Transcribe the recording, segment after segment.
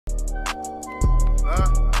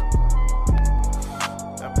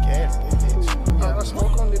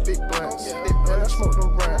smoke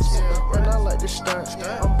them rats. And I like the stunt.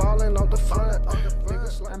 I'm balling off the front.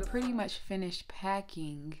 I'm pretty much finished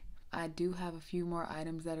packing. I do have a few more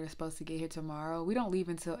items that are supposed to get here tomorrow. We don't leave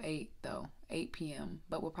until 8 though, 8 p.m.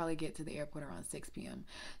 But we'll probably get to the airport around 6 p.m.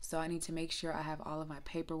 So I need to make sure I have all of my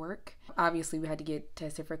paperwork. Obviously, we had to get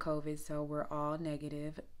tested for COVID, so we're all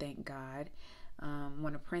negative, thank God.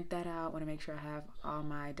 Want to print that out. Want to make sure I have all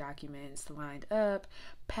my documents lined up,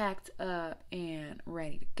 packed up, and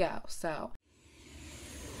ready to go. So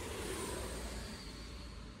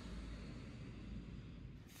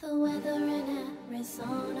the weather in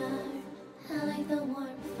Arizona, I like the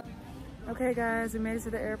warmth. okay guys, we made it to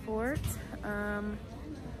the airport.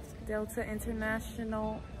 Delta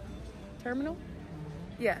International Terminal.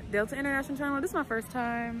 Yeah, Delta International Terminal. This is my first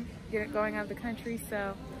time going out of the country,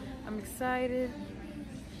 so I'm excited.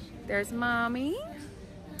 There's mommy.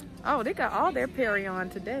 Oh, they got all their Perry on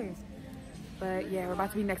today. But yeah, we're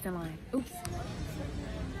about to be next in line. Oops.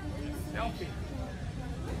 Selfie.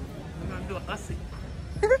 We're gonna do a hussy.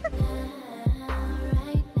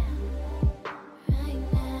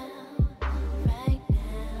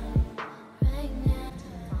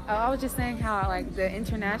 Oh, I was just saying how like the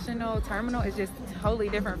international terminal is just a totally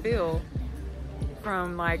different feel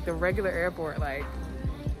from like the regular airport. Like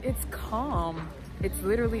it's calm. It's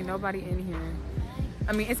literally nobody in here.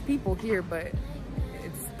 I mean, it's people here, but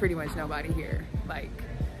it's pretty much nobody here. Like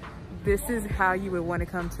this is how you would want to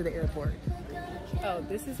come to the airport. Oh,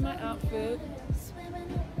 this is my outfit.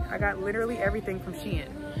 I got literally everything from Shein.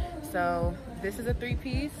 So this is a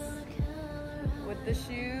 3-piece with the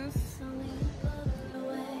shoes.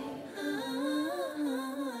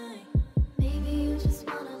 Maybe you just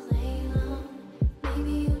wanna lay low.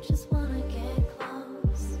 Maybe you just wanna get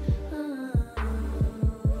close.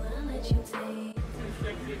 I'll let you take.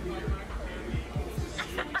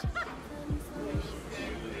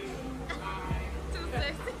 Too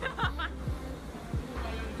sexy.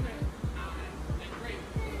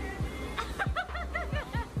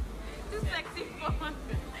 Too sexy for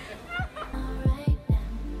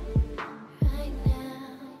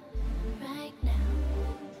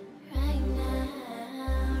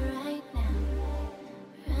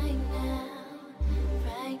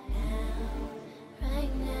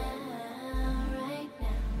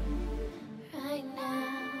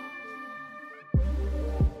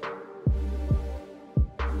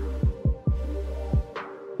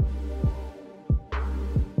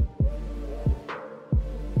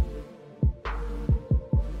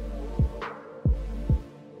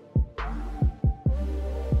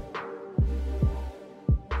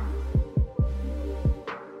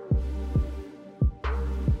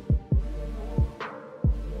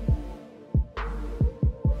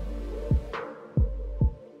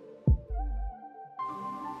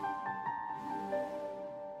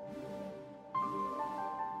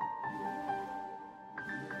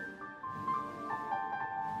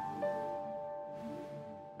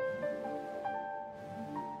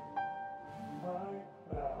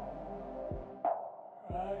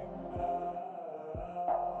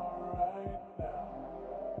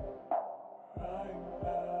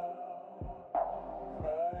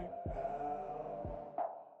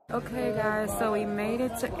Okay guys, so we made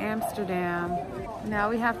it to Amsterdam. Now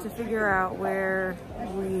we have to figure out where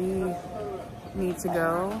we need to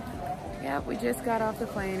go. Yep, we just got off the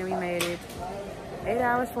plane and we made it. 8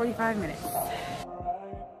 hours, 45 minutes.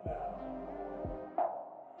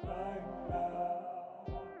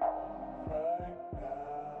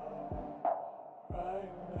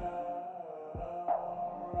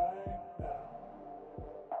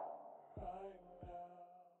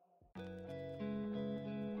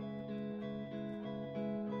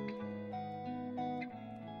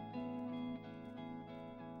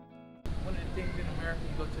 One of the things in America,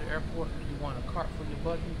 you go to the airport and you want a cart for your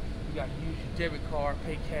buggy, you got to use your debit card,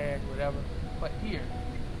 pay cash, whatever. But here,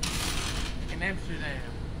 in Amsterdam,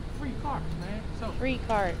 free carts, man. So Free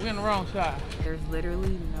cart. we're on the wrong side. There's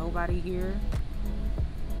literally nobody here.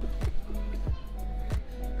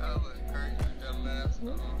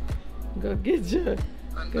 Go get your.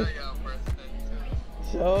 I know y'all birthday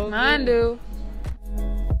too. So Mine do.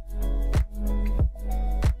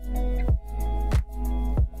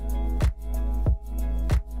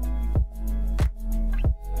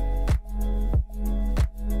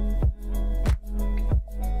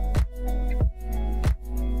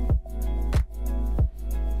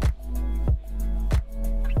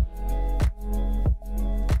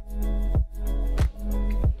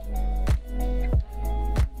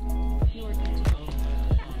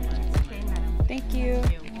 Thank you.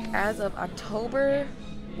 As of October,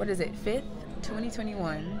 what is it, 5th,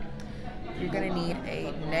 2021, you're gonna need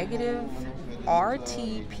a negative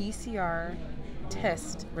RT-PCR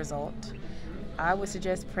test result. I would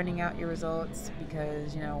suggest printing out your results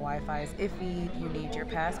because, you know, Wi-Fi is iffy. You need your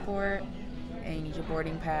passport and you need your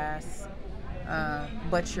boarding pass.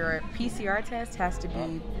 But your PCR test has to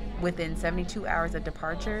be within 72 hours of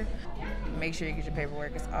departure. Make sure you get your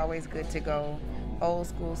paperwork. It's always good to go old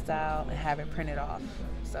school style and have it printed off.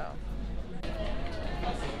 So.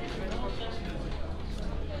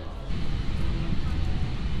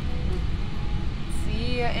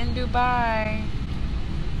 See ya in Dubai.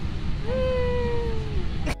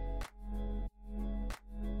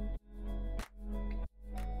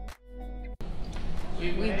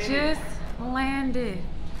 We just landed.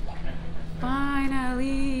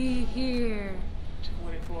 Finally here.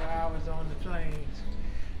 24 hours on the planes.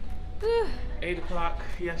 8 o'clock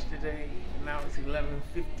yesterday. Now it's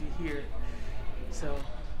 11:50 here. So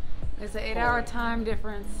it's an 8-hour time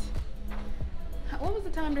difference. What was the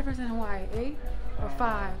time difference in Hawaii? 8 or 5?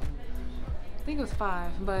 I think it was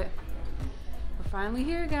 5, but we're finally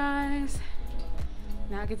here, guys.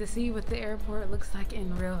 Now I get to see what the airport looks like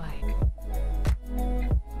in real life.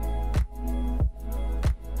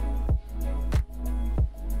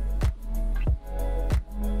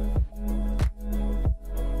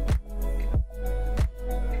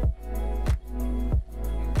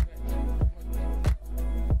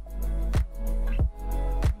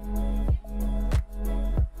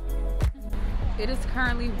 It is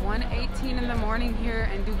currently 1:18 in the morning here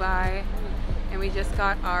in Dubai, and we just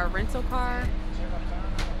got our rental car.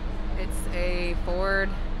 It's a Ford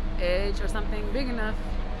Edge or something, big enough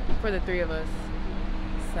for the 3 of us.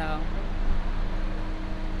 So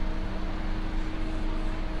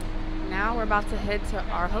now we're about to head to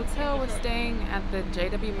our hotel. We're staying at the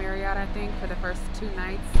JW Marriott, I think, for the first 2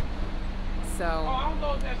 nights. So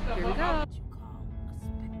here we go.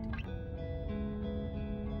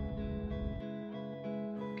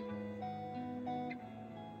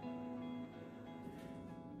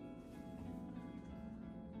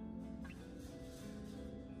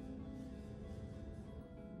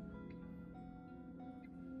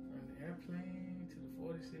 Airplane to the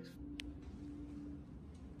 46.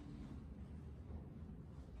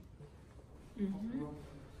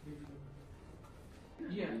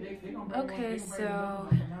 Okay, so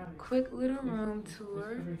quick little room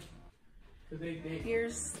tour.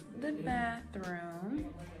 Here's the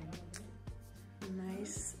bathroom.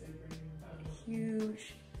 Nice,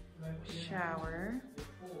 huge shower.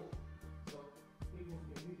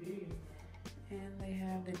 And they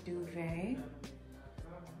have the duvet.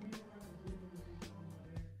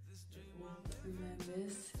 And then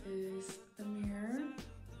this is the mirror.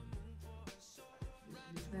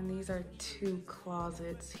 Then these are 2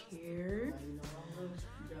 closets here.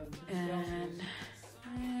 And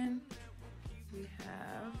then we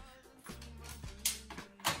have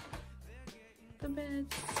the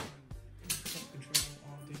beds.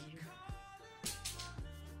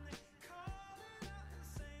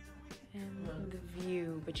 And the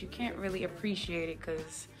view, but you can't really appreciate it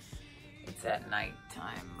because it's at night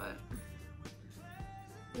time, but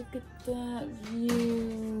look at that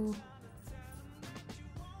view.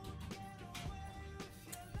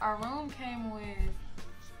 Our room came with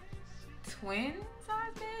twin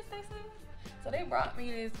size beds, they said. So they brought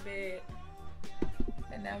me this bed,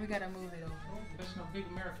 and now we gotta move it over. That's no big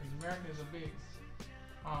Americans. Americans are big.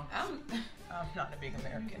 I'm not a big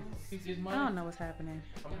American. I don't know what's happening.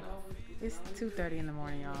 It's 2:30 in the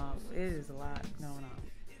morning, y'all. It is a lot going on,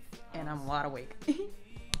 and I'm wide awake.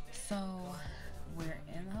 So we're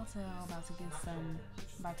in the hotel, about to get some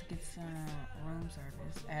room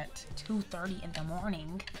service at 2:30 in the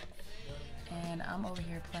morning, and I'm over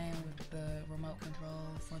here playing with the remote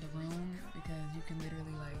control for the room because you can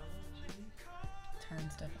literally like turn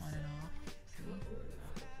stuff on and off. See?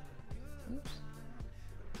 Oops.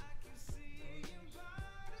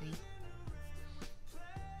 See?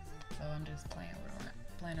 So I'm just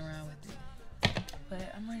playing around with it.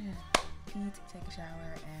 But I'm ready to eat, take a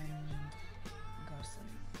shower, and go to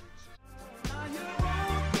sleep.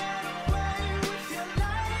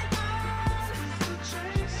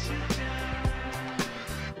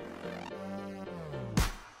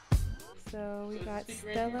 So we got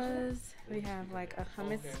Stella's, we have like a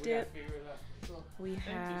hummus dip, we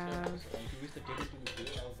have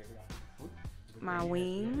my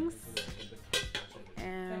wings,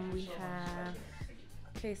 and we have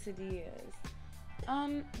quesadillas.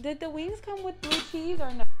 Did the wings come with blue cheese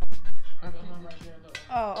or no?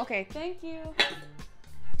 Oh, okay, thank you.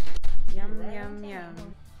 Yum, yum,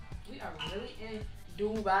 yum. We are really in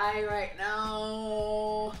Dubai right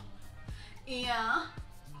now. Yeah.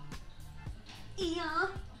 Yeah.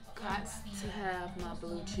 Got to have my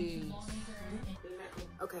blue cheese.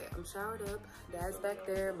 Okay, I'm showered up. Dad's back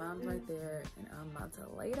there, mom's right there, and I'm about to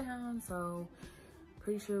lay down. So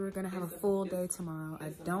pretty sure we're gonna have a full day tomorrow. I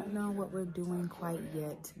don't know what we're doing quite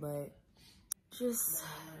yet, but just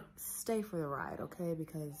stay for the ride, okay?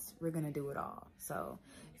 Because we're gonna do it all. So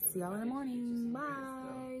see y'all in the morning.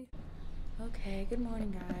 Bye. Okay, good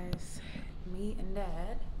morning, guys. Me and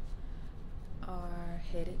Dad are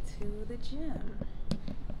headed to the gym.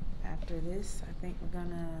 After this, I think we're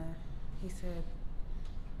gonna, he said,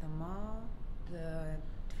 the mall, the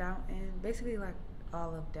fountain, basically like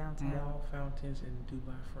all of downtown. Mall, fountains, and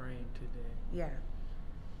Dubai Frame today. Yeah.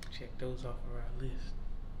 Check those off of our list.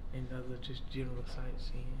 And other just general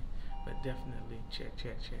sightseeing. But definitely check.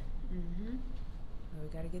 Mm-hmm. Well, we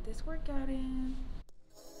gotta get this workout in.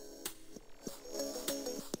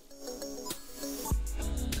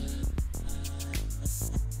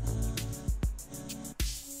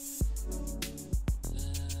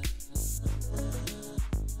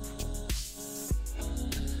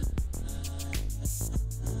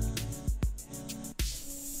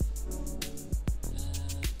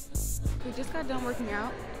 We just got done working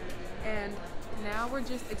out, and now we're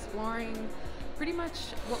just exploring pretty much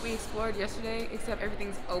what we explored yesterday, except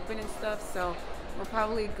everything's open and stuff. So we'll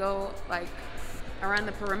probably go like around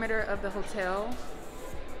the perimeter of the hotel,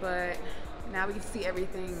 but now we can see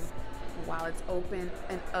everything while it's open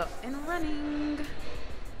and up and running.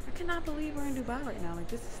 I cannot believe we're in Dubai right now. Like,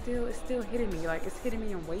 this is still hitting me. Like, it's hitting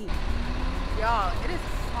me in weight. Y'all, it is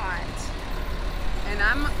hot, and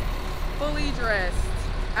I'm fully dressed.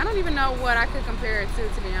 I don't even know what I could compare it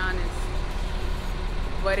to be honest,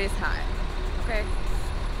 but it's hot, okay?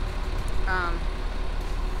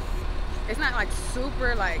 It's not like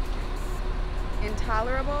super like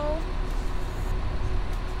intolerable,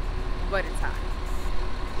 but it's hot.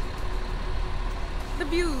 The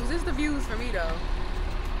views, it's the views for me though.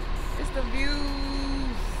 It's the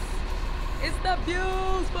views. It's the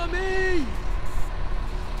views for me.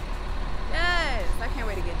 Yes, I can't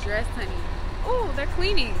wait to get dressed, honey. Oh, they're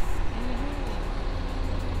cleaning.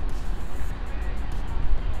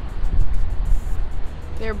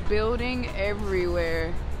 They're building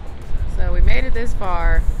everywhere. So we made it this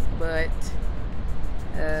far, but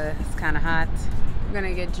it's kind of hot. We're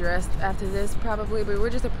gonna get dressed after this probably, but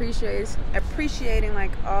we're just appreciating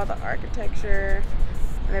like all the architecture.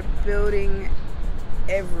 They're building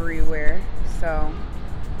everywhere. So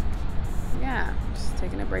yeah, just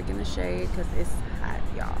taking a break in the shade because it's hot,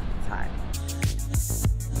 y'all. It's hot.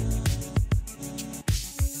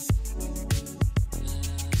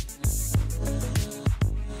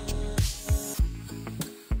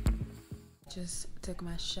 Just took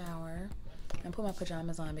my shower and put my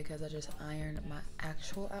pajamas on because I just ironed my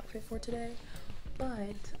actual outfit for today.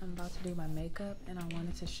 But I'm about to do my makeup and I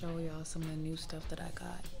wanted to show y'all some of the new stuff that I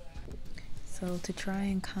got. So to try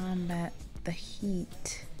and combat the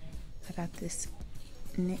heat, I got this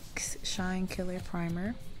NYX Shine Killer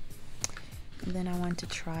Primer. And then I want to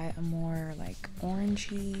try a more like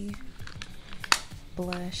orangey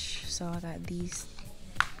blush. So I got these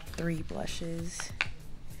 3 blushes.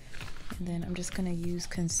 And then I'm just gonna use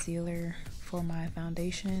concealer for my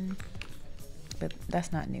foundation, but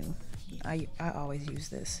that's not new. I always use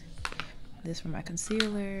this for my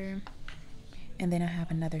concealer. And then I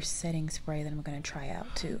have another setting spray that I'm gonna try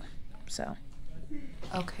out too. So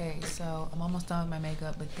okay, so I'm almost done with my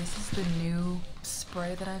makeup, but this is the new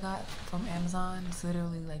spray that I got from Amazon. It's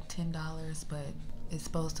literally like $10, but it's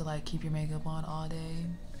supposed to like keep your makeup on all day.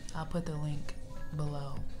 I'll put the link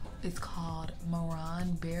below. It's called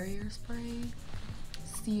Moran Barrier Spray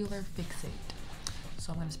Sealer Fixate.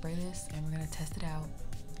 So I'm gonna spray this and we're gonna test it out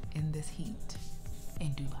in this heat in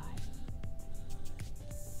Dubai.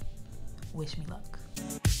 Wish me luck.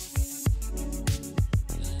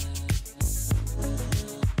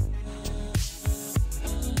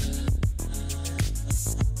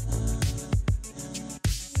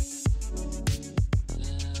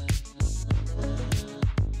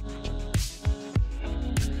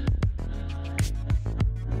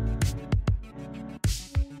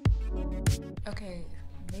 Okay,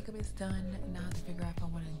 makeup is done. Now I have to figure out if I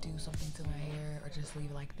want to do something to my hair or just leave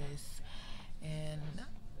it like this. And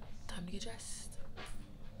time to get dressed.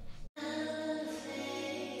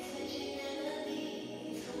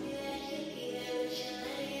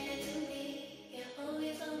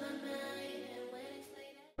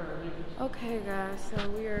 Okay guys, so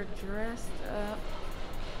we are dressed up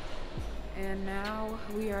and now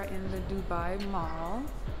we are in the Dubai Mall.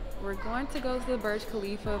 We're going to go to the Burj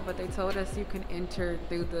Khalifa, but they told us you can enter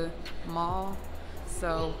through the mall.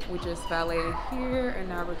 So we just valeted here and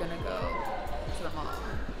now we're gonna go to the mall.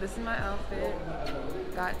 This is my outfit.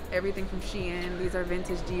 Got everything from Shein. These are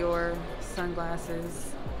vintage Dior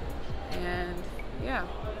sunglasses. And yeah.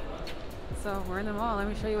 So we're in the mall. Let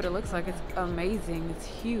me show you what it looks like. It's amazing. It's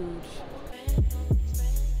huge.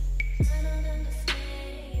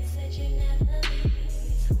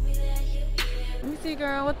 Let me see,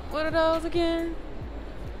 girl. What are those again?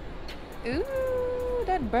 Ooh,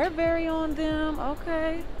 that Burberry on them.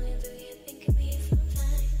 Okay.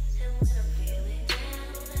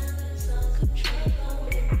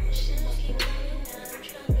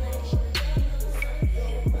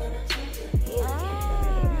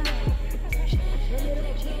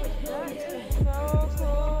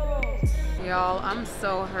 Y'all, I'm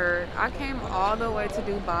so hurt. I came all the way to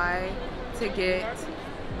Dubai to get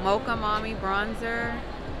Mocha Mommy bronzer,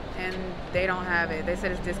 and they don't have it. They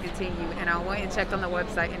said it's discontinued, and I went and checked on the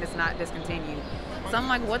website and it's not discontinued. So I'm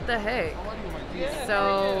like, what the heck?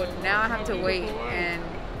 So now I have to wait and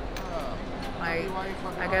like,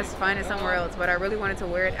 I guess find it somewhere else. But I really wanted to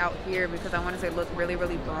wear it out here because I wanted to look really,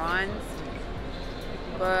 really bronzed.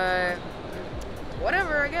 But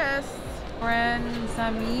whatever, I guess. Friend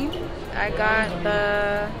Sami, I got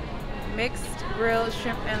the mixed grilled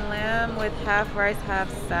shrimp and lamb with half rice, half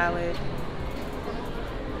salad.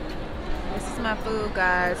 This is my food,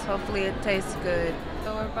 guys. Hopefully it tastes good.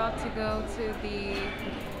 So we're about to go to the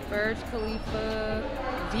Burj Khalifa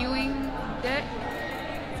viewing deck.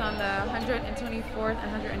 It's on the 124th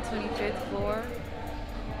and 125th floor.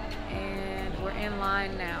 And we're in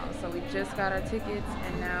line now. So we just got our tickets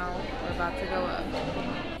and now we're about to go up.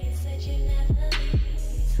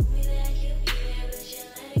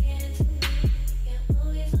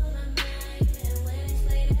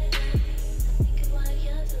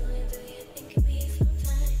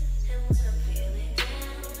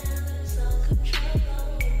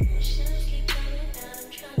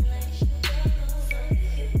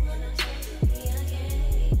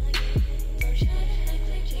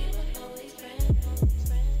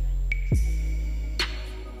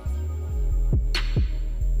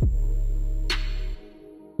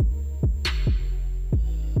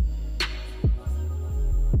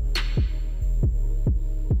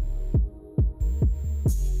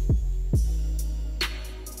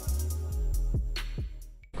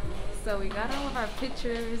 So we got all of our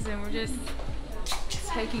pictures and we're just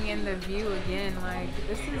taking in the view again. Like,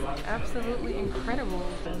 this is absolutely incredible.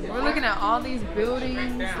 We're looking at all these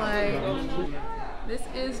buildings. Like, this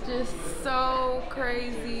is just so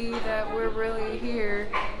crazy that we're really here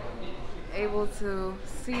able to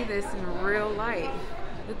see this in real life.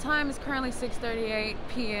 The time is currently 6:38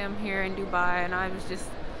 p.m. here in Dubai, and I was just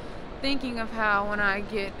thinking of how when I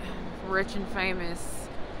get rich and famous,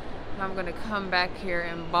 I'm gonna come back here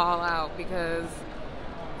and ball out, because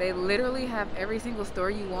they literally have every single store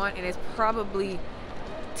you want, and it's probably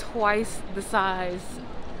twice the size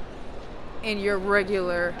in your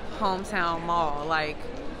regular hometown mall. Like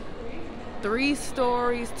 3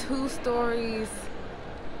 stories, 2 stories.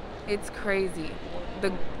 It's crazy.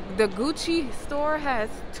 The Gucci store has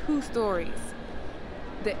 2 stories.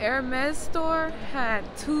 The Hermes store had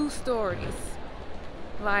 2 stories.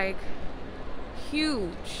 Like,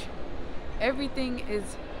 huge. Everything is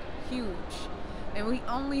huge. And we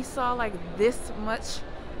only saw like this much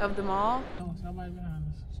of the mall. Oh, somebody behind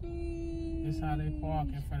us. This is how they park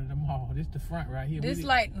in front of the mall. This is the front right here. This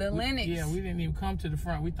like the Lennox. Yeah, we didn't even come to the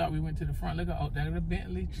front. We thought we went to the front. Look at, oh, there's a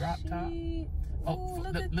Bentley drop top. Oh,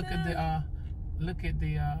 look at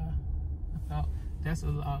the oh, that's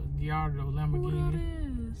a Gallardo Lamborghini. Who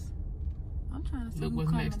that is? I'm trying to see Look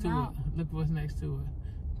what's next to it. Look what's next to it.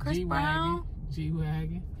 Chris Brown.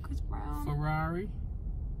 G-Wagon. Chris Brown. Ferrari.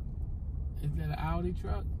 Is that an Audi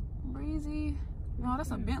truck? Breezy. No,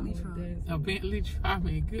 that's a Bentley truck. A Bentley truck. I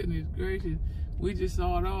mean, goodness gracious. We just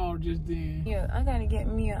saw it all just then. Yeah, I gotta get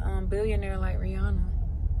me a billionaire like Rihanna.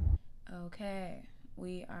 Okay,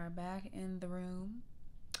 we are back in the room.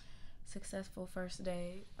 Successful first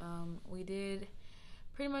day. We did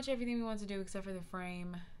pretty much everything we wanted to do except for the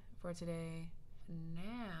frame for today.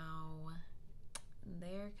 Now,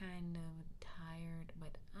 they're kind of tired,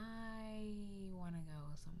 but I want to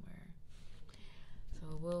go somewhere.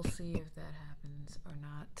 So we'll see if that happens or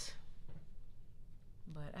not.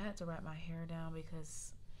 But I had to wrap my hair down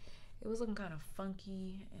because it was looking kind of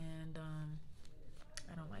funky, and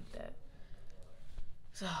I don't like that.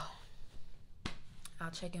 So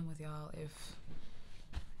I'll check in with y'all if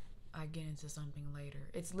I get into something later.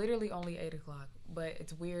 It's literally only 8 o'clock, but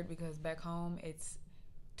it's weird because back home it's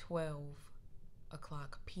 12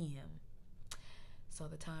 o'clock p.m. So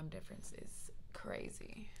the time difference is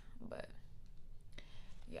crazy. But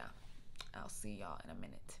yeah, I'll see y'all in a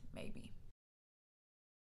minute, maybe.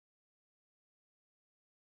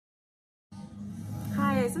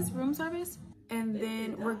 this room service? And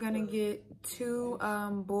then we're gonna get 2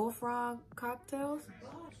 bullfrog cocktails.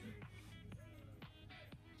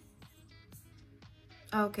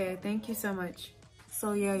 Okay, thank you so much.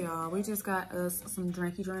 So yeah, y'all, we just got us some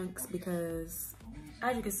drinky drinks because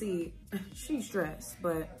as you can see, she's dressed,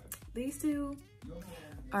 but these 2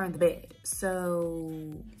 are in the bed. So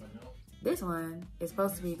this one is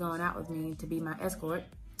supposed to be going out with me to be my escort,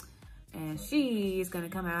 and she's gonna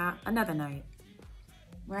come out another night,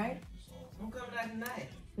 right? Who coming out tonight?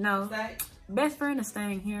 No, best friend is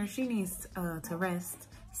staying here. She needs to rest.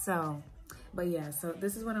 So, but yeah, so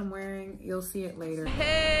this is what I'm wearing. You'll see it later.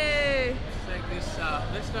 Hey! Check this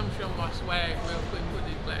out. Let's come show my swag real quick with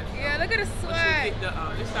these glasses. Yeah, look at the swag.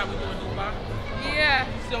 This is how we doing Dubai. Yeah.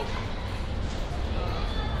 So,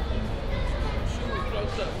 shoes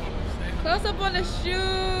close up. Close up on the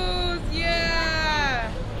shoes,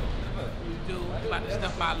 yeah. We do about to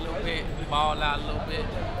step out a little bit, ball out a little bit.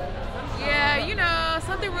 Yeah, you know,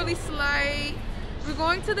 something really slight. We're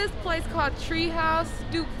going to this place called Treehouse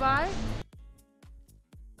Dubai.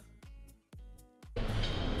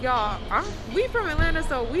 Y'all, we from Atlanta,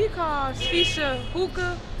 so we call shisha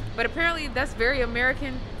hookah, but apparently that's very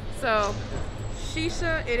American. So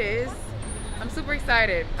shisha it is. I'm super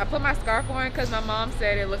excited. I put my scarf on because my mom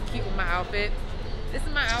said it looked cute with my outfit. This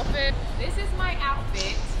is my outfit. This is my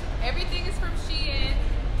outfit. Everything is from Shein.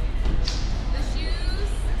 The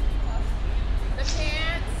shoes, the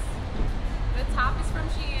pants, the top is from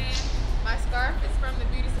Shein. My scarf is from the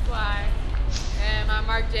beauty supply, and my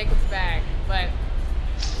Marc Jacobs bag. But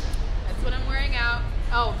that's what I'm wearing out.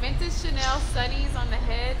 Oh, vintage Chanel sunnies on the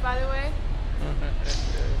head, by the way.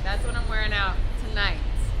 That's what I'm wearing out tonight.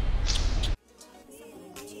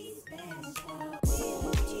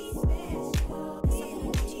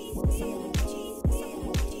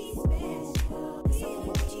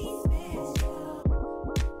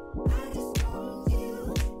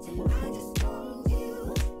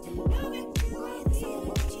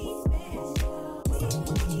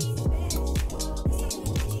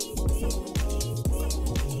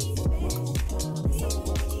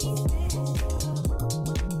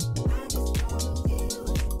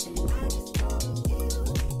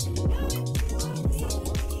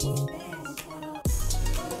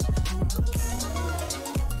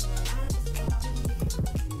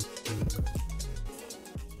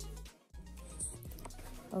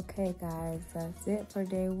 Okay guys, that's it for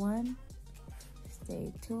day 1.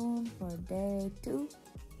 Stay tuned for day 2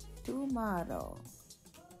 tomorrow.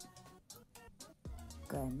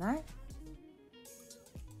 Good night.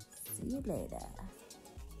 See you later.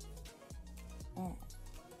 Yeah.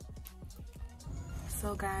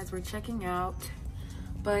 So guys, we're checking out,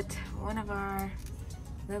 but one of our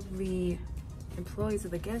lovely employees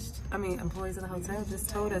of the hotel just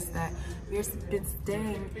told us that we've been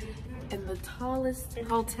staying in the tallest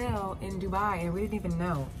hotel in Dubai, and we didn't even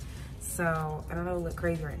know. So I don't know, it look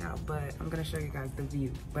crazy right now, but I'm gonna show you guys the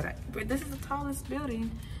view. But this is the tallest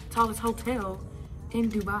building, tallest hotel in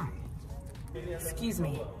Dubai. Excuse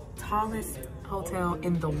me, tallest hotel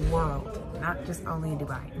in the world, not just only in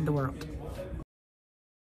Dubai, in the world.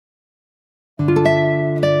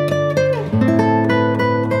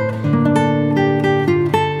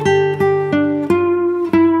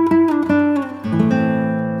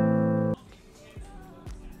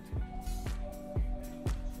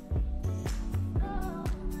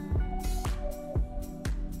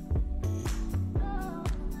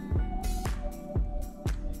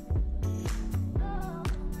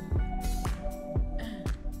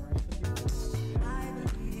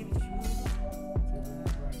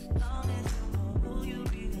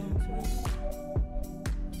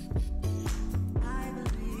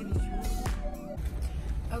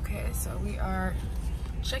 So we are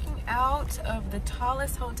checking out of the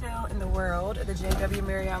tallest hotel in the world, the JW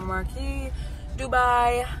Marriott Marquis,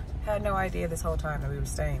 Dubai. Had no idea this whole time that we were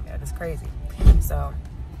staying there. That's crazy. So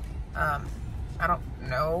I don't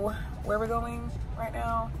know where we're going right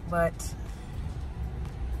now, but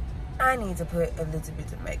I need to put a little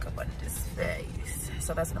bit of makeup on this face.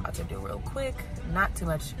 So that's what I'm about to do real quick. Not too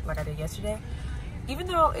much like I did yesterday, even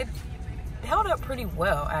though it held up pretty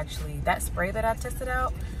well actually. That spray that I tested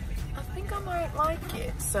out, I think I might like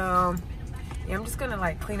it. So yeah, I'm just gonna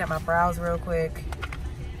like clean up my brows real quick,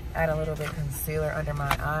 add a little bit of concealer under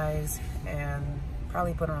my eyes, and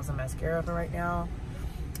probably put on some mascara for right now.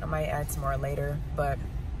 I might add some more later, but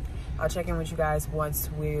I'll check in with you guys once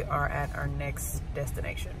we are at our next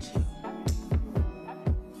destination.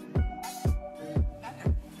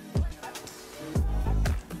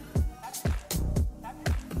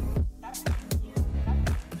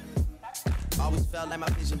 Always felt like my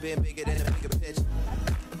vision been bigger than a bigger picture.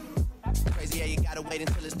 crazy, yeah, you gotta wait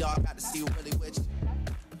until it's dark out to see who really with you.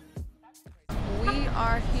 We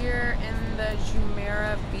are here in the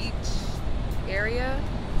Jumeirah Beach area.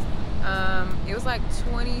 It was like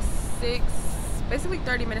 26, basically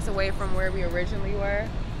 30 minutes away from where we originally were.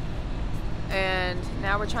 And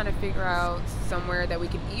now we're trying to figure out somewhere that we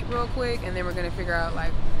can eat real quick, and then we're gonna figure out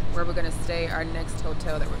like where we're gonna stay, our next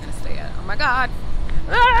hotel that we're gonna stay at. Oh my God!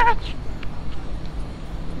 Ah!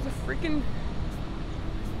 There's a freaking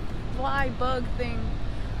fly bug thing.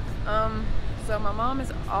 So my mom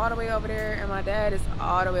is all the way over there, and my dad is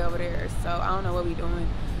all the way over there. So I don't know what we doing,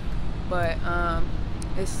 but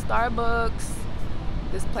it's Starbucks,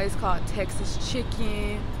 this place called Texas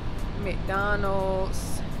Chicken,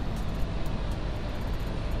 McDonald's,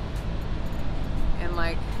 and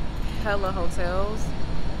like hella hotels.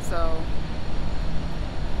 So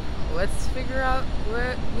let's figure out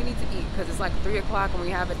what we need to eat, because it's like 3 o'clock and we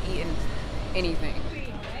haven't eaten anything.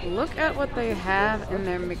 Look at what they have in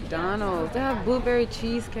their McDonald's. They have blueberry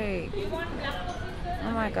cheesecake.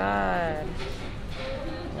 Oh my God.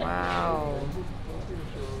 Wow.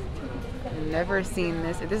 Never seen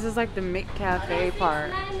this. This is like the McCafe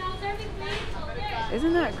part.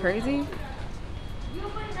 Isn't that crazy?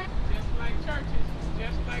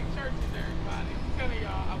 Just like churches, everybody. I'm telling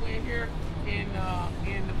y'all, I went here in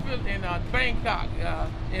Bangkok,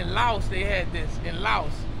 in Laos. They had this in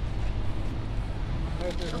Laos.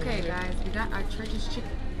 Okay, guys, we got our church's chicken.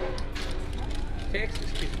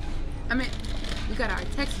 Texas chicken. I mean, we got our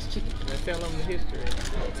Texas chicken. Let's tell them the history.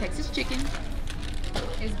 Texas chicken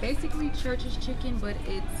is basically church's chicken, but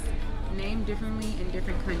it's named differently in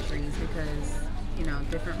different countries because, you know,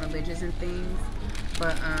 different religions and things.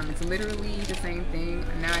 But it's literally the same thing.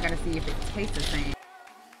 Now I gotta see if it tastes the same.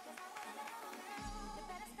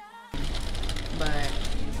 But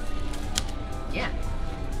yeah,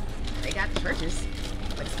 they got churches,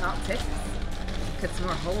 but it's called Texas because it's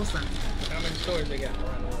more wholesome. How many stores they got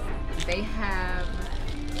around the world? They have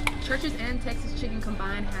churches and Texas chicken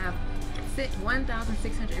combined have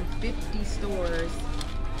 1,650 stores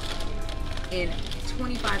in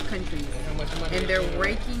 25 countries. And how much money? And they're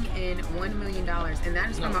raking in $1 million, and that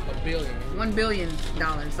is from $1 billion. $1 billion.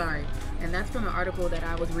 Sorry, and that's from an article that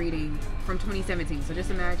I was reading from 2017. So just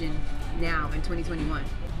imagine now in 2021.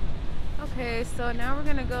 Okay, so now we're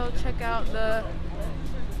gonna go check out the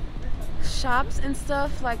shops and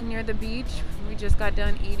stuff like near the beach. We just got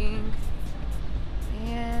done eating,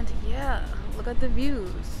 and yeah, look at the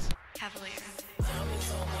views. Cavalier.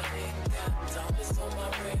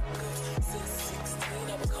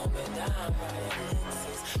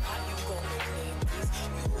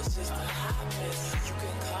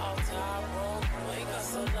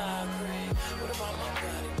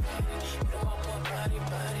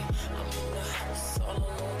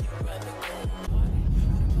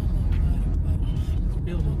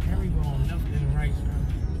 Building everywhere on left and right,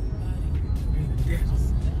 in the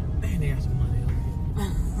desert. Man, they got some money over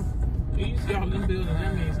here. You see all them buildings,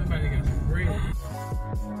 that means somebody got some bread.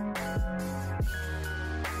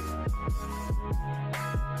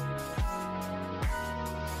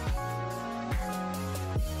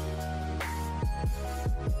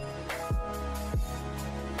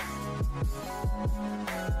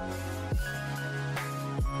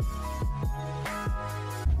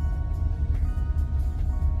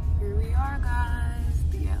 Here we are, guys,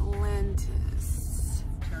 the Atlantis.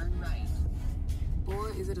 Turn right.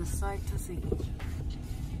 Boy, is it a sight to see.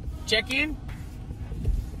 Check in.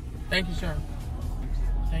 Thank you, sir.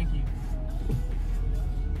 Thank you.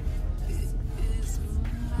 It is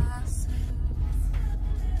massive.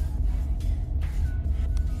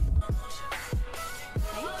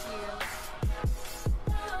 Thank you.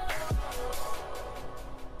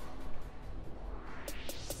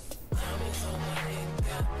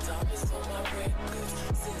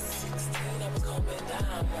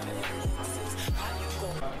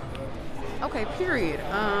 Okay, period.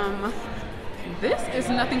 This is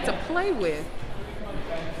nothing to play with.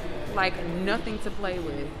 Like, nothing to play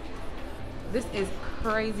with. This is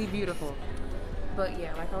crazy beautiful. But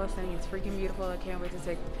yeah, like I was saying, it's freaking beautiful. I can't wait to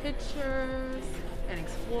take pictures and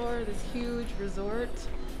explore this huge resort.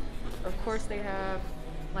 Of course, they have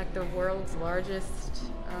like the world's largest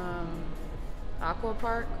aqua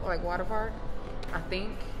park, like water park, I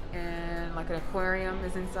think. And like an aquarium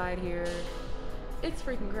is inside here. It's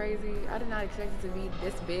freaking crazy. I did not expect it to be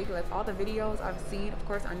this big. Like all the videos I've seen, of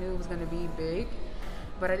course I knew it was gonna be big,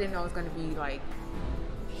 but I didn't know it was gonna be like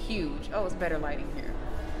huge. Oh, it's better lighting here.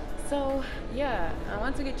 So yeah,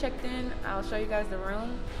 once we get checked in, I'll show you guys the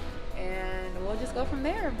room and we'll just go from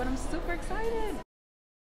there. But I'm super excited.